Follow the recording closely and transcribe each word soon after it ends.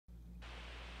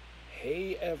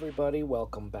Hey everybody,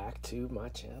 welcome back to my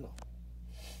channel.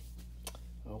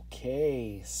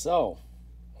 Okay, so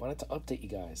wanted to update you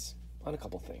guys on a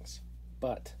couple things,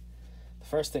 but the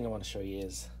first thing I want to show you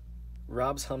is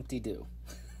Rob's Humpty Doo.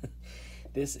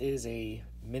 This is a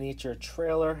miniature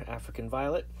trailer African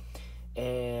violet,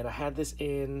 and I had this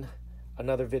in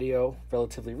another video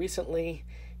relatively recently.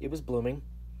 It was blooming,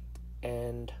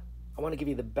 and I want to give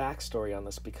you the backstory on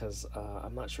this because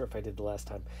I'm not sure if I did the last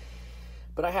time.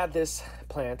 But I had this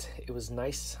plant. It was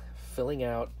nice, filling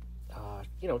out,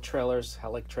 trailers, how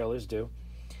like trailers do.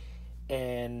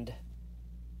 And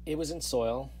it was in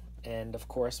soil. And of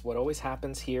course, what always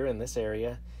happens here in this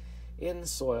area, in the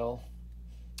soil,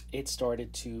 it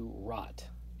started to rot.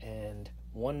 And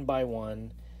one by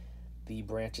one, the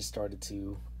branches started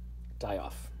to die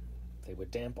off. They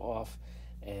would damp off.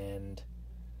 And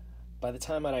by the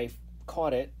time that I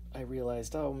caught it, I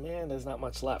realized, oh man, there's not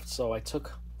much left. So I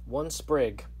took one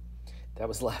sprig that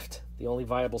was left, the only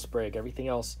viable sprig. Everything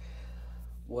else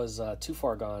was too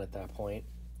far gone at that point,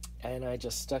 and I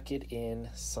just stuck it in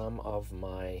some of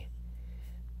my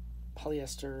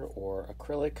polyester or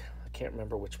acrylic. I can't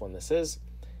remember which one this is.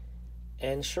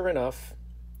 And sure enough,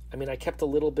 I kept a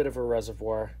little bit of a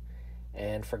reservoir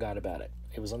and forgot about it.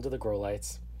 It was under the grow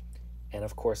lights, and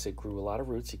of course it grew a lot of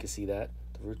roots. You can see that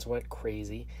the roots went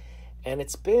crazy, and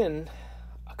it's been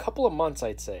a couple of months,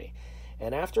 I'd say.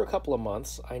 And after a couple of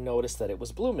months, I noticed that it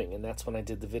was blooming, and that's when I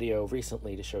did the video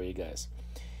recently to show you guys.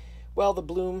 Well, the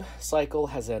bloom cycle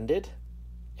has ended,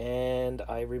 and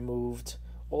I removed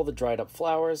all the dried up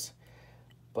flowers,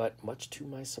 but much to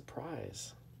my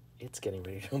surprise, it's getting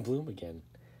ready to bloom again.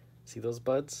 See those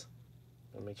buds?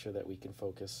 I'll make sure that we can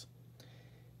focus.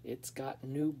 It's got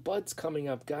new buds coming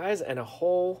up, guys, and a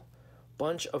whole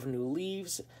bunch of new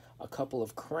leaves, a couple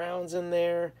of crowns in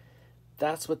there.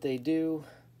 That's what they do.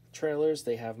 Trailers,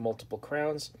 they have multiple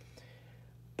crowns,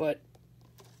 but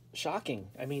shocking.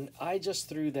 I just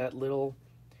threw that little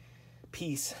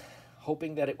piece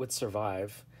hoping that it would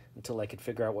survive until I could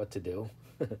figure out what to do.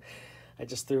 I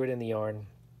just threw it in the yarn,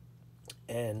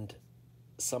 and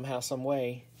somehow, some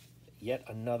way, yet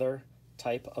another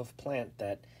type of plant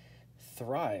that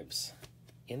thrives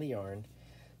in the yarn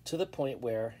to the point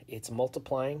where it's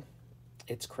multiplying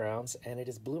its crowns, and it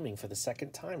is blooming for the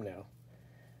second time now.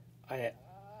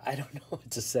 I don't know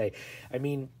what to say.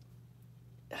 I'm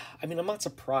not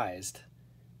surprised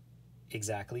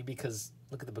exactly, because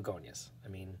look at the begonias.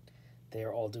 They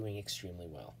are all doing extremely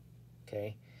well,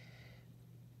 okay?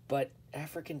 But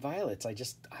African violets, I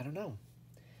don't know.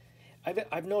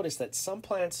 I've noticed that some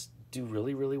plants do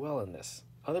really, really well in this.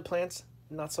 Other plants,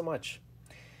 not so much.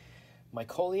 My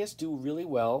coleus do really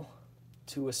well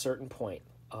to a certain point.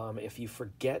 If you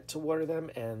forget to water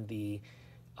them and the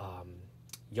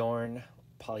yarn,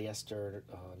 polyester,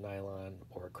 nylon,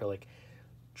 or acrylic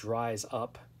dries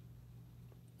up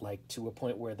like to a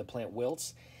point where the plant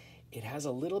wilts, it has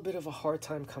a little bit of a hard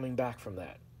time coming back from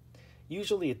that.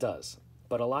 Usually it does,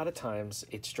 but a lot of times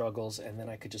it struggles, and then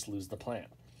I could just lose the plant.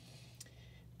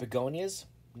 Begonias,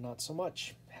 not so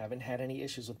much. Haven't had any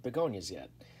issues with begonias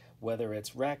yet. Whether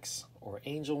it's Rex or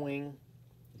Angel Wing,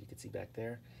 as you can see back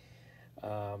there,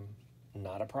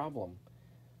 not a problem.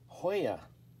 Hoya,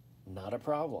 not a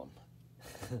problem.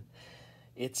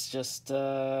 It's just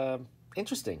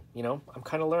interesting, I'm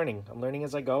kind of learning. I'm learning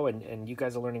as I go, and you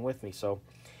guys are learning with me. So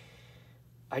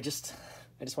I just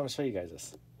want to show you guys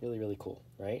this. Really, really cool,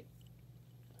 right?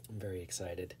 I'm very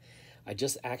excited. I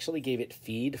just actually gave it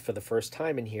feed for the first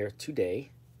time in here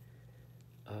today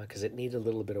because it needed a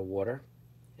little bit of water,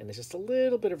 and there's just a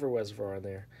little bit of a reservoir in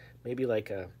there, maybe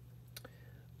like a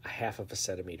half of a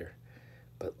centimeter.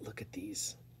 But look at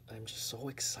these. I'm just so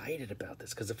excited about this,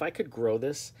 because if I could grow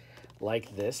this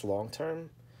like this long term,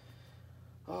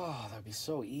 oh, that'd be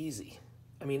so easy.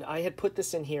 I had put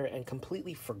this in here and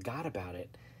completely forgot about it,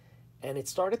 and it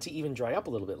started to even dry up a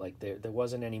little bit. Like there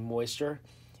wasn't any moisture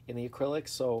in the acrylic,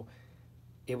 so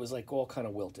it was like all kind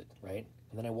of wilted, right?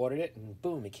 And then I watered it, and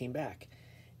boom, it came back,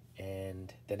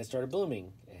 and then it started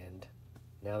blooming, and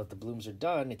now that the blooms are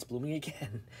done, it's blooming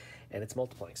again, and it's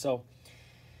multiplying. So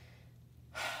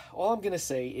all I'm going to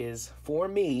say is, for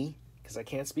me, because I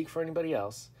can't speak for anybody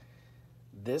else,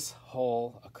 this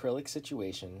whole acrylic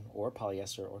situation, or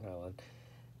polyester or nylon,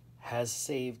 has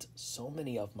saved so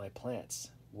many of my plants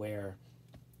where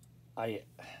I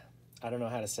don't know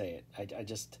how to say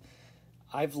it.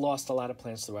 I've lost a lot of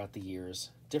plants throughout the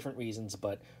years, different reasons,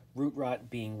 but root rot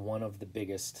being one of the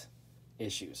biggest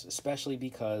issues, especially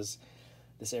because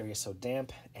this area is so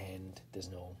damp and there's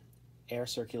no air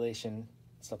circulation,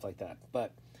 stuff like that.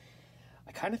 But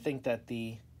I kind of think that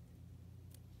the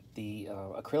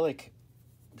acrylic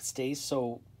stays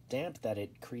so damp that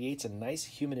it creates a nice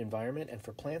humid environment. And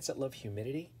for plants that love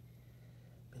humidity,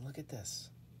 I mean, look at this.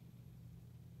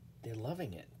 They're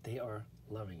loving it. They are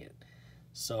loving it.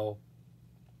 So,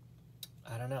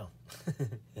 I don't know.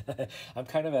 I'm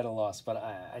kind of at a loss, but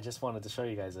I just wanted to show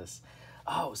you guys this.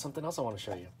 Oh, something else I want to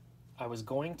show you. I was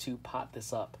going to pot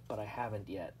this up, but I haven't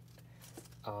yet.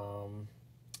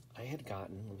 I had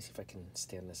gotten, let me see if I can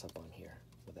stand this up on here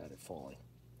without it falling.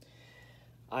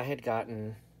 I had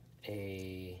gotten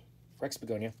a Rex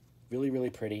begonia, really, really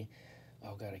pretty.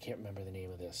 Oh God, I can't remember the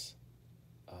name of this.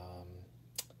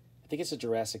 I think it's a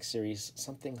Jurassic series,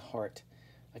 something heart.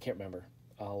 I can't remember.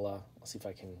 I'll see if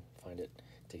I can find it,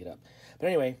 dig it up. But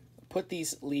anyway, put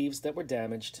these leaves that were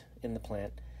damaged in the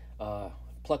plant,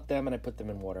 plucked them, and I put them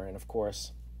in water. And of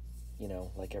course, you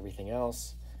know, like everything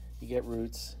else, you get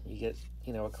roots, you get,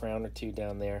 you know, a crown or two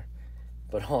down there.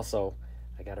 But also,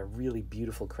 I got a really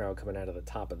beautiful crown coming out of the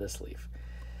top of this leaf.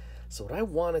 So what I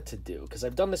wanted to do, because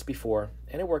I've done this before,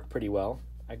 and it worked pretty well.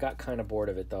 I got kind of bored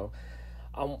of it though.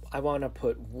 I want to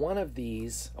put one of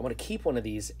these, I want to keep one of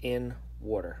these in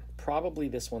water. Probably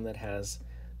this one that has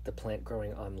the plant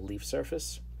growing on the leaf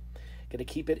surface. Going to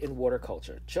keep it in water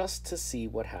culture just to see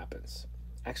what happens.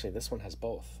 Actually, this one has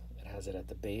both. It has it at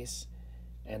the base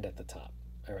and at the top.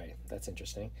 All right, that's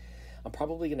interesting. I'm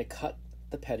probably going to cut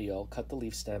the petiole, cut the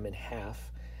leaf stem in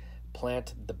half,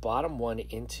 plant the bottom one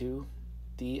into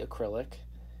the acrylic,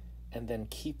 and then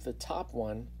keep the top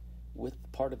one with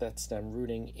part of that stem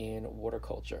rooting in water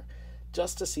culture,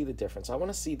 just to see the difference. I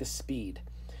want to see the speed,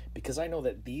 because I know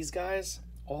that these guys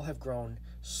all have grown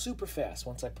super fast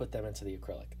once I put them into the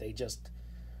acrylic. They just,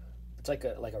 it's like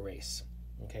a race,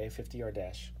 okay, 50-yard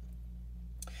dash.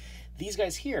 These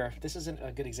guys here, this isn't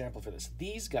a good example for this.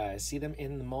 These guys, see them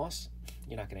in the moss?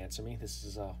 You're not going to answer me. This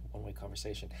is a one-way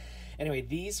conversation. Anyway,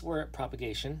 these were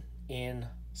propagation in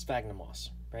sphagnum moss,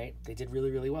 right? They did really,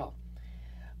 really well.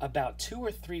 About 2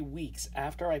 or 3 weeks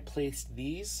after I placed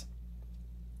these,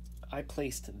 I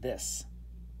placed this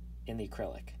in the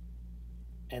acrylic.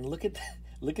 And look at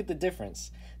the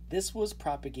difference. This was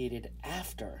propagated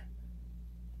after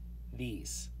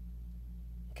these.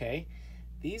 Okay?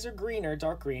 These are greener,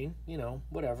 dark green, you know,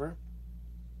 whatever.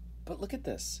 But look at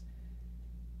this.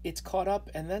 It's caught up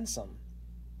and then some.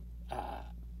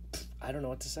 I don't know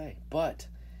what to say. But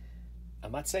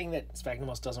I'm not saying that sphagnum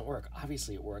moss doesn't work.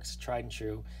 Obviously it works, tried and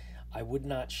true. I would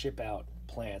not ship out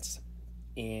plants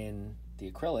in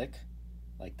the acrylic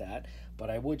like that,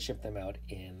 but I would ship them out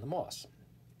in the moss.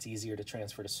 It's easier to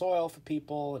transfer to soil for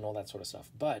people and all that sort of stuff.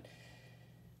 But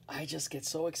I just get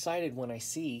so excited when I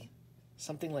see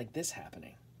something like this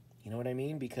happening. You know what I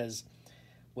mean? Because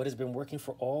what has been working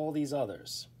for all these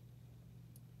others,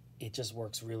 it just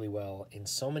works really well in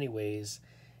so many ways.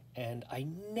 And I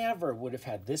never would have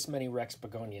had this many Rex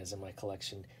begonias in my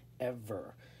collection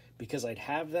ever, because I'd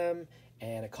have them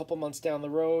and a couple months down the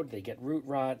road, they get root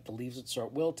rot, the leaves would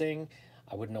start wilting.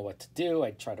 I wouldn't know what to do.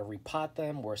 I'd try to repot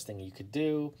them, worst thing you could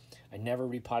do. I never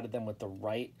repotted them with the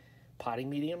right potting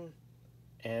medium,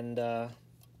 and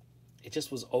it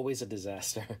just was always a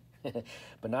disaster.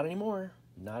 But not anymore,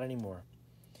 not anymore.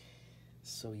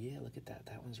 So yeah, look at that.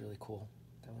 That one's really cool.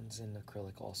 That one's in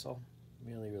acrylic also.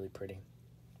 Really, really pretty.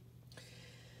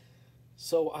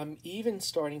 So I'm even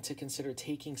starting to consider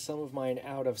taking some of mine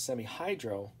out of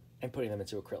semi-hydro and putting them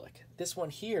into acrylic. This one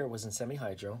here was in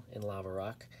semi-hydro in lava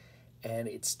rock, and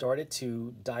it started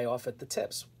to die off at the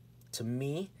tips. To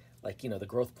me, like, you know, the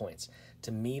growth points,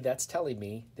 to me that's telling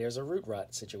me there's a root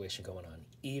rot situation going on,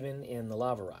 even in the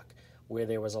lava rock, where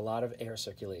there was a lot of air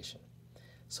circulation.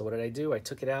 So what did I do? I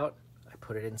took it out, I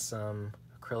put it in some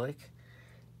acrylic,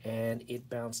 and it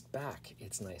bounced back.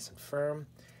 It's nice and firm.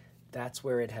 That's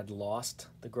where it had lost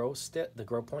the grow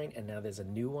point, and now there's a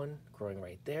new one growing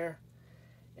right there,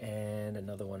 and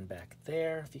another one back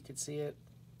there, if you could see it.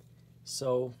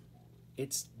 So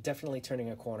it's definitely turning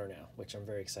a corner now, which I'm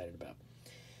very excited about.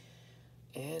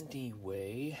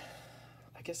 Anyway,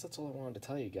 I guess that's all I wanted to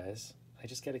tell you guys. I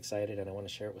just get excited and I want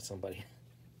to share it with somebody.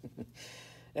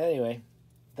 Anyway,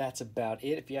 that's about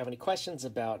it. If you have any questions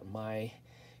about my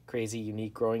crazy,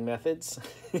 unique growing methods,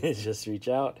 just reach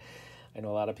out. I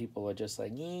know a lot of people are just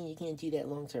like, you can't do that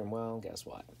long term. Well, guess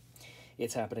what?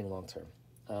 It's happening long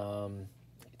term.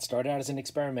 It started out as an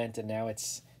experiment, and now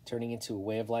it's turning into a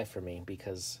way of life for me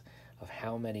because of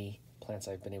how many plants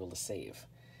I've been able to save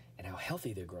and how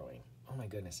healthy they're growing. Oh my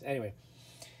goodness. Anyway,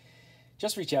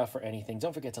 just reach out for anything.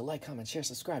 Don't forget to like, comment, share,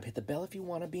 subscribe. Hit the bell if you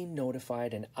want to be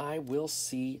notified, and I will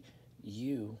see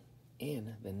you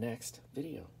in the next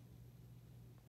video.